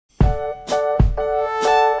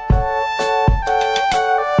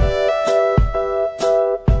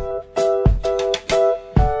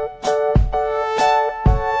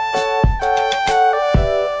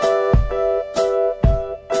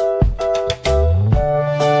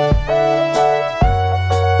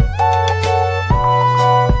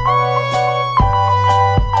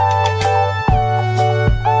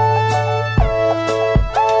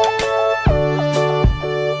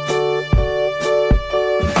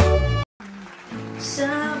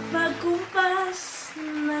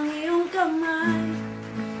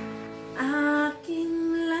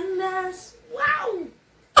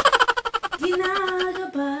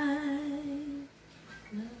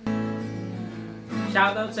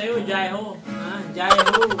Shoutout sa'yo, Jaiho.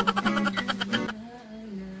 Jaiho.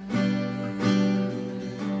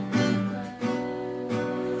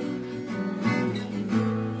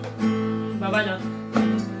 Baba no?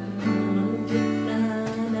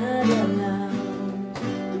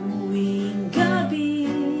 Tuwing gabi,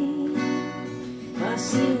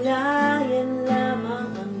 masilayan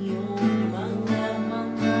lamang ang iyong mga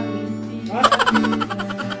ngiti.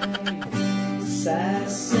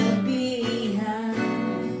 Sasabihan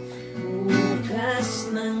bukas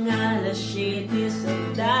ng alas 7 sa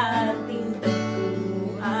dating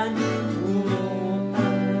tagpuan. Ngunit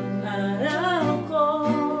ang araw ko,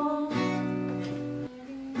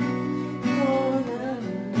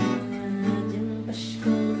 ang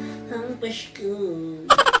Pasko, ang Pasko.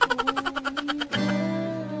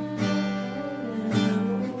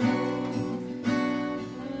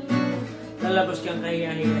 Lalabas kang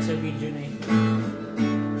kahiya-hiya sa video na yun.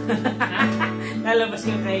 Lalabas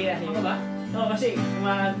kang kahiya-hiya. Ako ba? Oo, kasi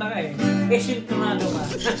kumakanta ka eh. Sintonado ka.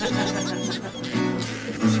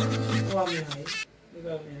 Kuha mo yun.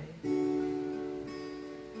 Kuha mo yun.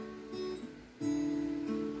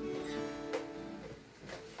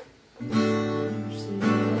 I'm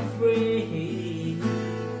still afraid.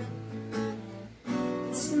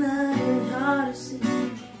 It's not hard to see.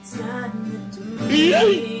 It's not meant to be.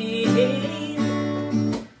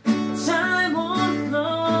 Time won't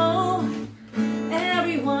flow.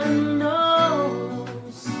 Everyone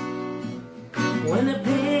knows when the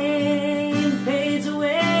pain fades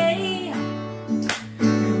away.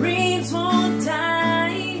 The rains won't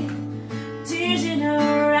die. Tears in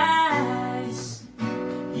her eyes.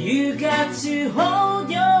 You got to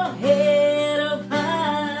hold your head up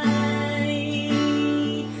high.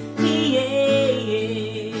 Yeah,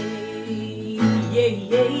 yeah,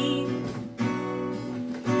 yeah.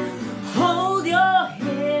 Hold your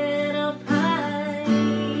head up high.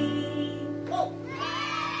 Oh!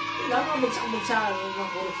 Kailangan ka bagsak-bagsak ng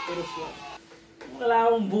chorus-chorus lang. Wala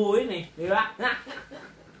akong buuin eh. Di ba?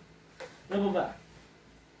 Ano ba?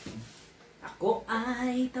 Ako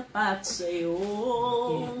ay tapat sa'yo.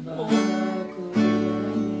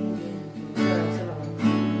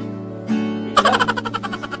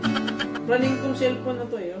 Running tong cellphone na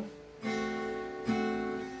to eh. Oh.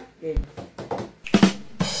 Okay.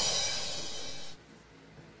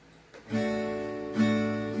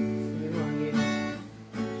 Yun mga game.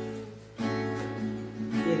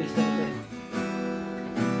 Lyrics na ito eh.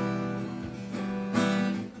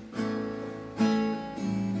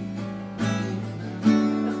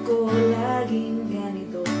 Ako laging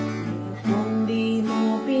ganito, kung di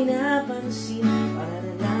mo pinapansin.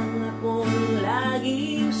 Para lang akong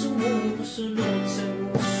laging sumusunod sa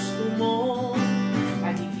gusto mo.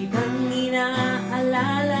 Lagi kitang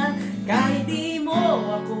inaalala, kahit di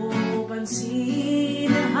mo ako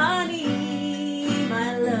pansin. Honey,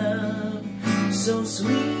 my love, so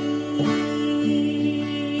sweet.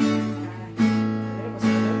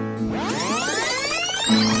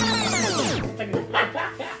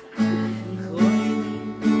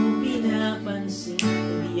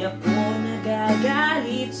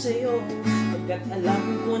 Nagagalit sa'yo pagkat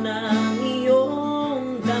alam ko na ang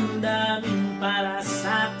iyong damdamin para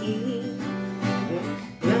sa'kin.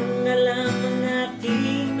 Lang alam ang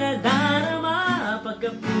aking nadarama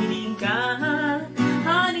pagkapiling ka,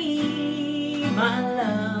 honey, my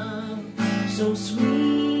love, so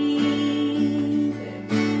sweet.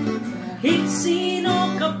 Kahit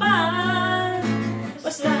sino ka pa,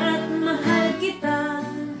 basta't mahal kita,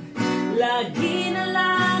 lagi na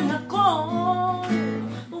lang ako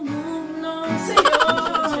umulong sa'yo.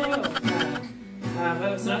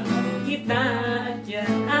 Kasama kita at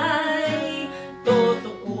yan ay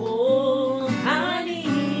totoo, honey,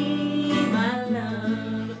 my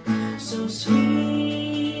love, so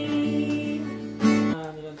sweet.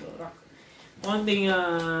 Konting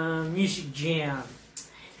music jam.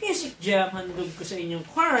 Music jam handog ko sa inyong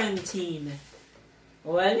quarantine.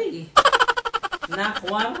 Wala eh.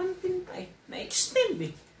 Na-quarantine pa eh. Na-extend eh.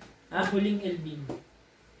 Huling El Bimbo.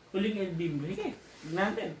 Huling El Bimbo. Sige,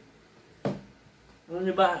 natin. Ano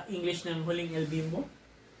nyo ba English ng Huling El Bimbo?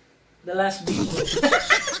 The Last Bimbo.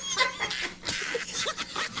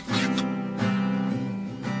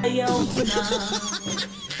 Ayaw ko na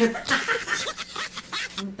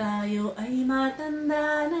kung tayo ay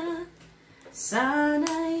matanda na,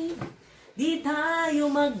 sana'y di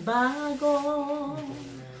tayo magbago.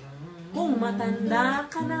 Kung matanda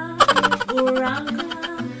ka na, burang ka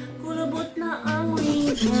na, kulubot na ang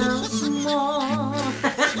wings mo.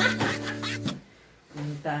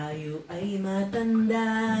 Kung tayo ay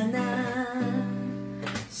matanda na,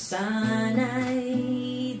 sana'y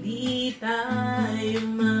di tayo tayo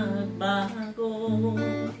magbago.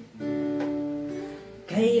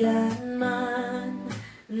 Kailanman,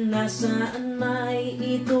 nasaan may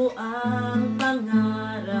ito ang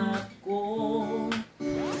pangarap ko.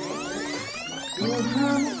 Kuha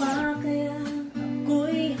mo pa kaya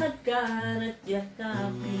ako'y hagkan at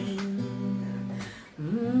yakapin.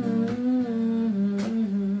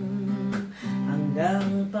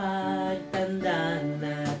 Hanggang pagtanda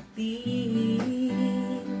natin.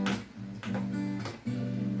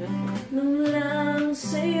 Nung lang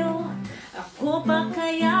sa'yo, ako pa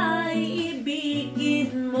kaya'y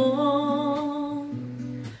ibigin mo.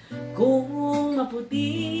 Kung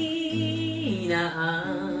maputi na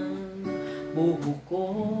ang buhok ko.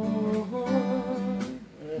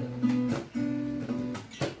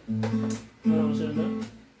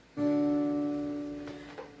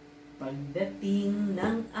 Pagdating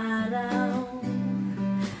ng araw,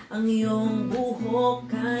 ang iyong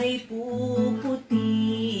buhok ay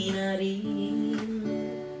puputi na rin.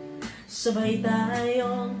 Sabay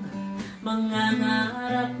tayong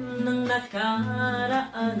mangangarap ng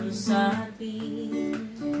nakaraan sa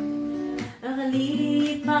atin.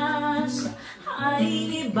 Nakalipas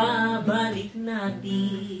ay ibabalik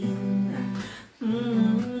natin.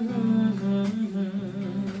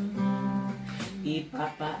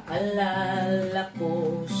 Ipapaalala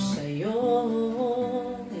ko sa'yo.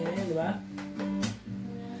 Yan, di ba?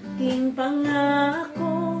 Aking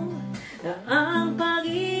pangako na ang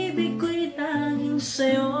pag-ibig ko'y tanging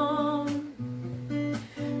sa'yo.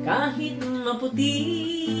 Kahit maputi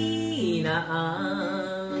na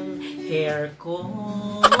ang hair ko.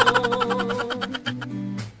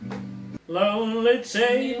 Lonely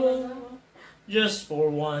table just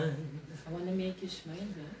for one. I wanna make you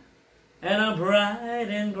smile, huh? And a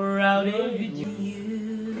bright and crowded you.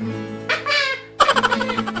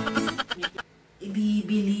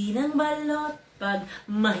 Ibibili ng balot pag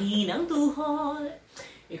mahinang tuhod.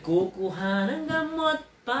 Ikukuha ng gamot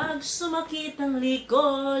pag sumakit ang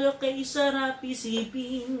likod. Okay, sarap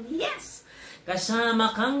isipin. Yes!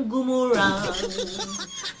 Kasama kang gumurang.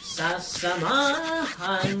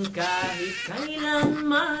 Sasamahan kahit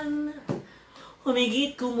kailanman.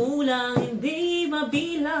 Humigit kumulang, hindi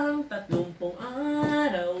mabilang 30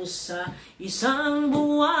 araw sa isang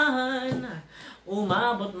buwan.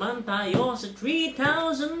 Umabot man tayo sa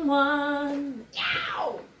 3,001.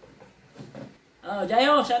 Yow! Oh,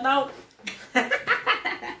 Jayo, shout out!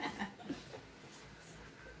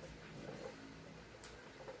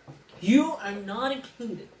 You are not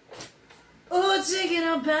included. Oh, thinking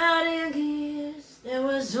about it, years, there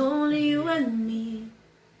was only you and me.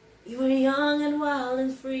 You were young and wild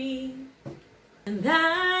and free. And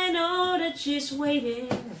I know that she's waiting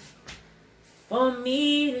for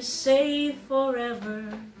me to say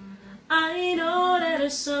forever. I know that I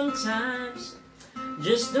sometimes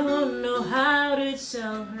just don't know how to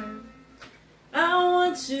tell her. I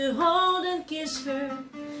want to hold and kiss her,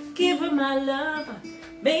 give her my love,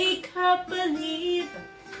 make her believe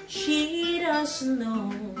she doesn't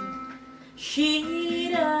know.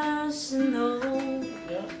 She doesn't know.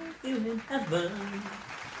 In heaven.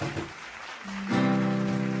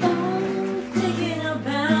 Oh, thinking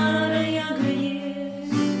about our younger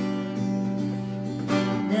years,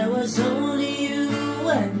 there was only you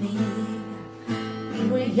and me. We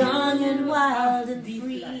were young and wild and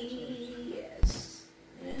free. Yes.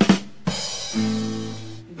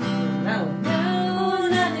 Now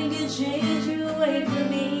nothing can change you away from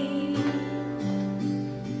me.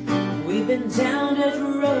 We've been down that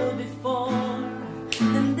road before,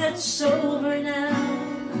 and that's over now.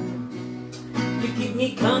 You keep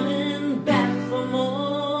me coming back for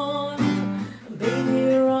more.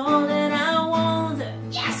 Baby, you're all that I want.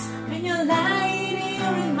 Yes! When you're lying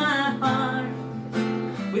here in my heart,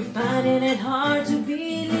 we're finding it hard to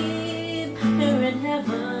believe you're in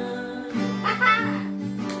heaven.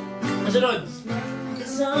 Masunod!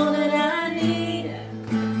 It's all that I need.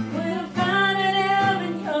 We're finding it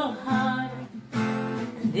in your heart.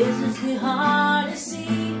 And this is the hardest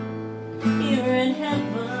scene. You're in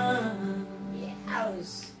heaven.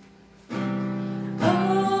 Yes.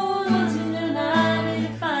 Oh, look in your life and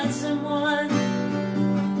you find someone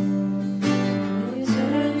who's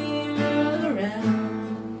turning you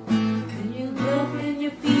around. And you look when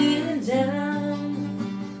you're feeling down.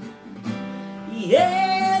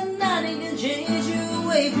 Yeah, nothing can change you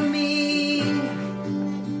away from me.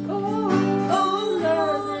 Oh,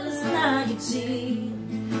 Lord, it's not your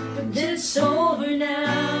team, but it's over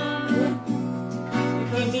now. You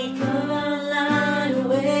keep me coming line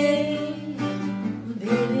away.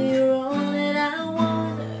 Baby, you're all that I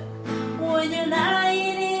want. When you're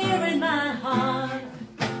lying here in my heart,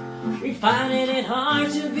 we're finding it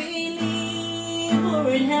hard to believe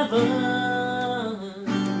we're in heaven.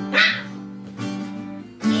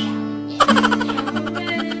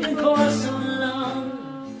 And for so long,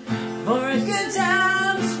 for a good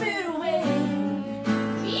time spent away.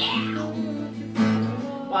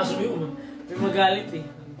 Paso yun, may magalit eh.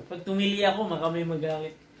 Pag tumili ako, may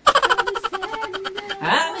magalit.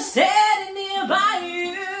 I'm standing nearby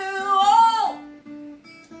you. Oh.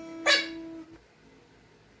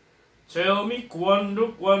 Tell me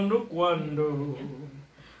cuando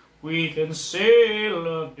we can say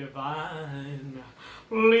love divine.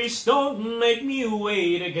 Please don't make me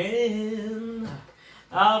wait again.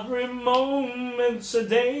 Every moment's a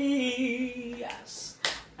day. Yes.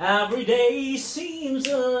 Every day seems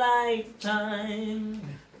a lifetime.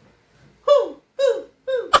 Woo, woo,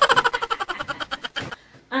 woo.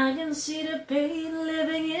 I can see the pain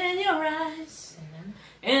living in your eyes,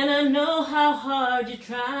 and I know how hard you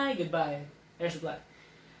try. Goodbye. There's the black.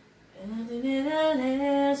 And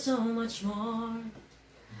there's so much more.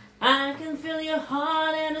 I can feel your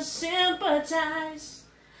heart and I sympathize,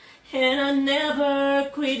 and I never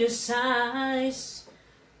criticize.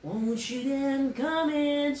 Won't you then come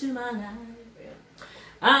into my life?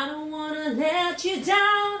 I don't wanna let you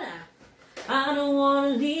down. I don't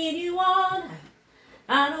wanna lead you on.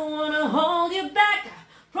 I don't wanna hold you back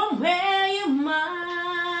from where you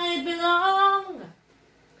might belong.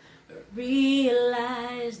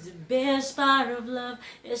 Realize the best part of love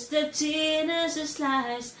is the thinnest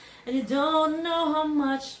slice. And you don't know how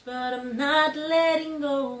much, but I'm not letting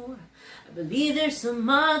go. I believe there's so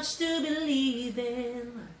much to believe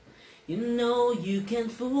in. You know you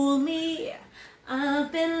can't fool me.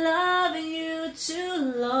 I've been loving you too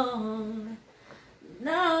long.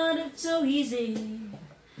 Not so easy.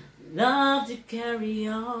 Love to carry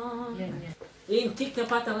on. Intik na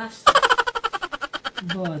patalas.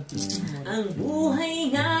 Ang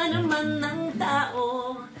buhay nga naman ng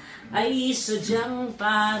tao ay sadyang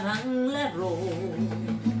parang laro.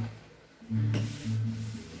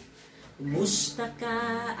 Kumusta ka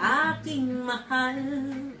aking mahal?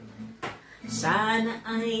 Sana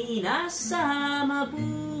ay nasa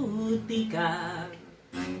mabuti ka.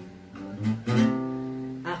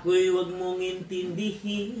 Ako'y wag mong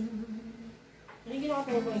intindihin. Ano yung ginawa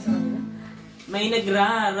ko sa kanila? May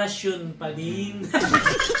nagrarasyon pa din.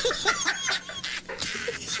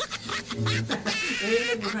 May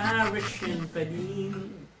nagrarasyon pa din.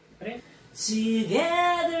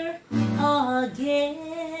 Together again,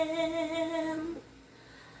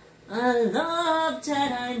 a love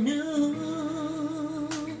that I knew.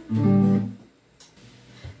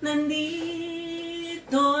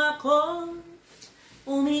 Nandito ako,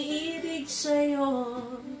 umiibig sa'yo,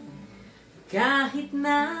 kahit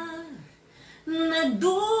na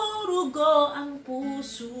nagdurugo ang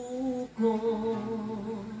puso ko.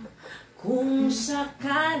 Kung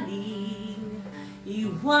sakaling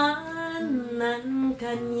iwanan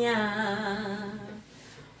ka niya,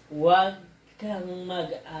 huwag kang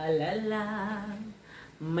mag-alala,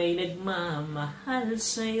 may nagmamahal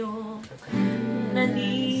sa'yo.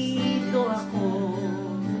 Nandito ako.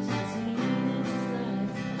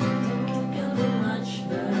 Can't do much,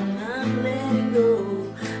 but I'm not letting go.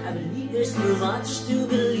 I believe there's too much to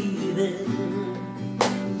believe in.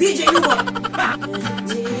 DJ Luwa! There's a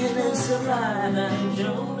dinner survive and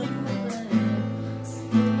joy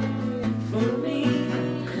for me.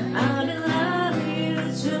 I've been loving you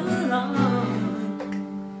too long.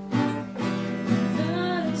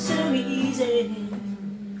 Not so easy.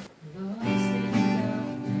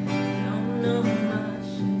 Don't know much.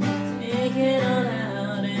 Take it all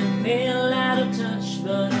out and feel out of touch,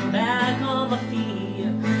 but I'm back on my feet.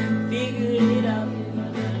 Figured it out.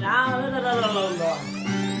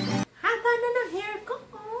 Haba na ng hair ko.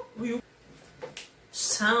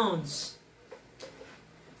 Sounds.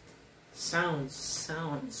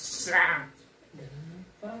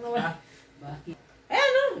 Parang nawala. Bakit?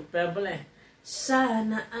 Ano? Pero pala eh.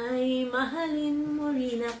 Sana ay mahalin mo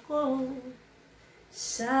rin ako.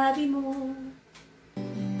 Sabi mo,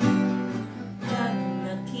 kapag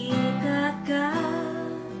nakita ka,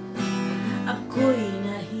 ako'y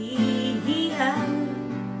nahihiya.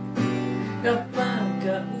 Kapag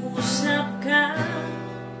kausap ka,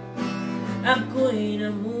 ako'y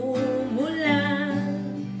namumula.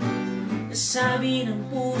 Sabi ng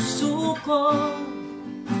puso ko,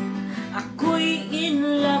 ako'y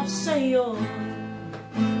in love sa'yo.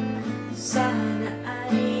 Sana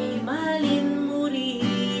ay mahalin mo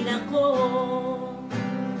rin ako.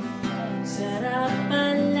 Sarap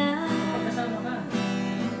pala. Kasama ka.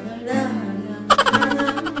 Wala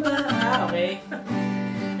lang ba? Okay.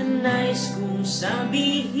 Nais kong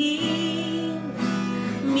sabihin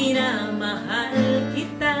na mahal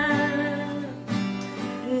kita.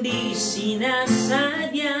 Hindi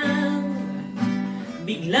sinasadyang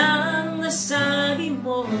biglang nasabi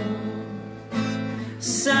mo,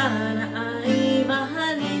 sana ay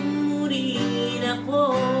mahalin mo rin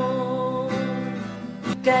ako.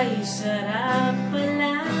 Kay sarap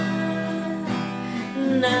pala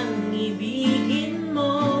nang ibigin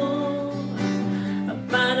mo,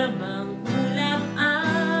 para bang ulap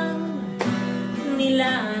ang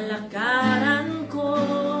nilalakaran ko.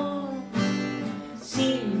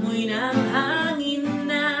 Simoy ng hangin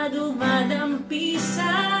na dumadampi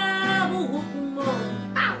sa buhok mo,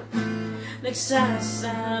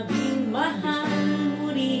 nagsasabing mahal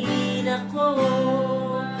mo rin ako.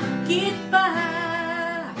 Bakit ba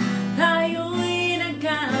tayo'y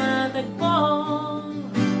nagkatagpo?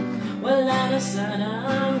 Wala na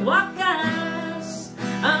sanang wakas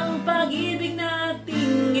ang pag-ibig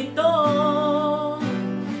nating ito.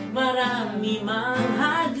 Marami mang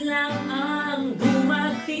hadlang ang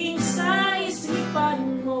dumating sa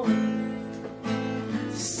isipan mo,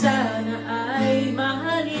 sana ay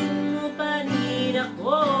mahalin mo pa rin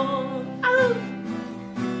ako.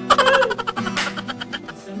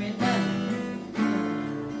 Instrumental.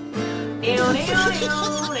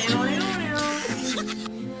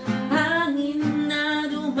 Hangin na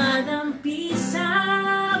dumadampi sa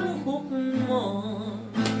buhok mo,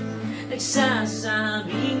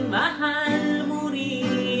 nagsasabing mahal mo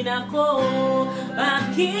rin ako.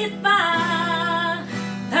 Bakit ba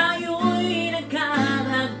tayo'y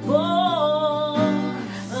nagkatagpo?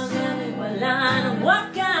 Hanggang wala ng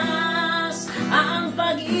wakas ang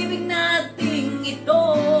pag-ibig nating ito.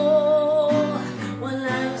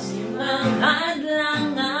 Wala silang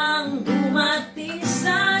hadlang ang dumating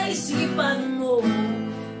sa isipan mo,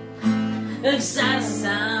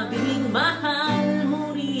 nagsasabing mahal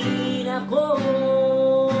mo rin ako.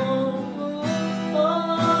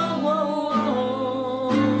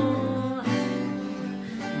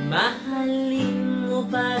 Mahalin mo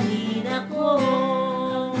pa rin ako.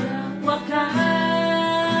 Wakas,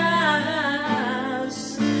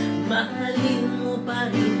 mahalin mo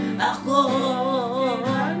pa rin ako.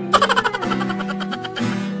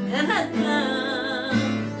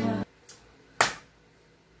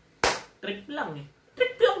 Trip lang eh.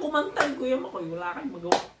 Trip lang kumanta, Kuya Macoy. Wala kang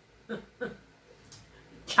magawa.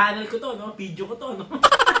 Channel ko to, no? Video ko to, no?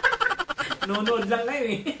 Nonood lang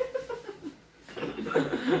kayo eh.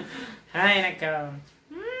 Ay, nakaw.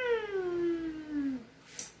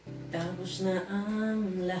 Tapos na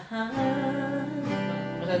ang lahat,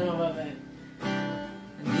 Masyado mababay.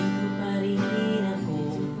 nandito pa rin ako.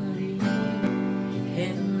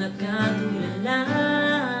 Hetong nakatulala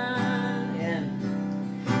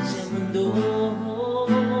sa mundo,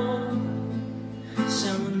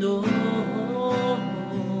 sa mundo.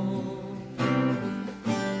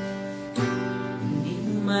 Hindi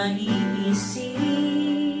mo maiisip,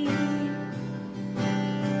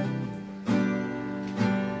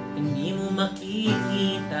 hindi mo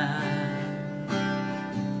makikita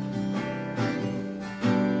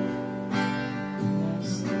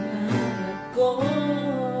ko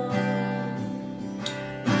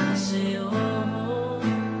para sa'yo,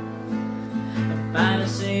 para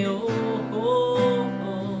sa'yo.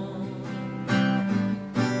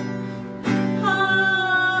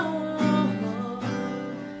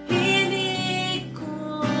 Hindi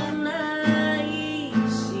ko naisip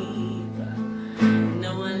na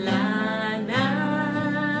wala na.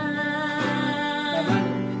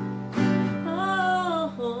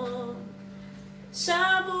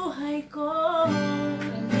 Sa buhay ko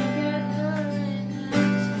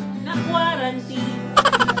na quarantine.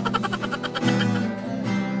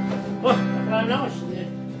 Oh, nakuha na ako.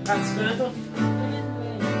 Cuts ko na to.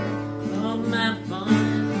 On my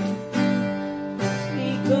phone,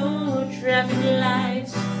 we go traffic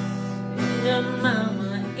lights, and the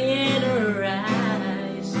mama in her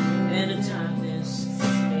eyes, and the darkness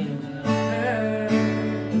in her.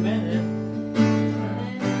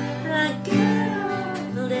 I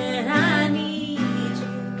girl that I need you,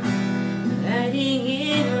 riding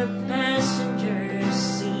in her passenger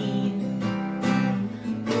seat.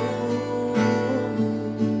 Ooh,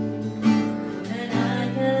 and I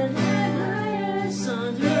can let my eyes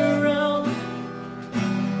on the road,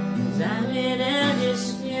 'cause I'm in a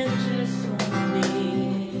distance from me.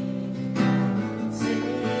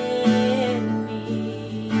 Take me.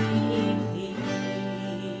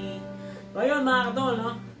 So yun mga katol,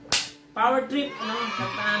 no? Power trip, no?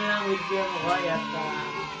 Kantaan lang with Kuya Macoy at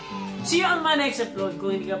see you on my next upload.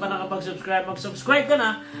 Kung hindi ka pa nakapag-subscribe, mag-subscribe ka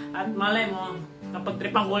na at malay mo, kapag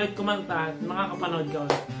tripang ulit kumanta at makakapanood ka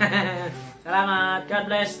ulit. Salamat. God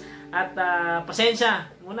bless. At pasensya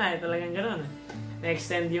muna talagang gano'n.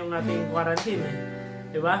 Na-extend yung ating quarantine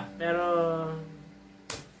Diba? Pero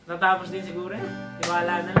natapos din siguro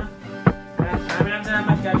Tiwala na lang. Maraming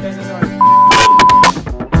salamat. God bless us all.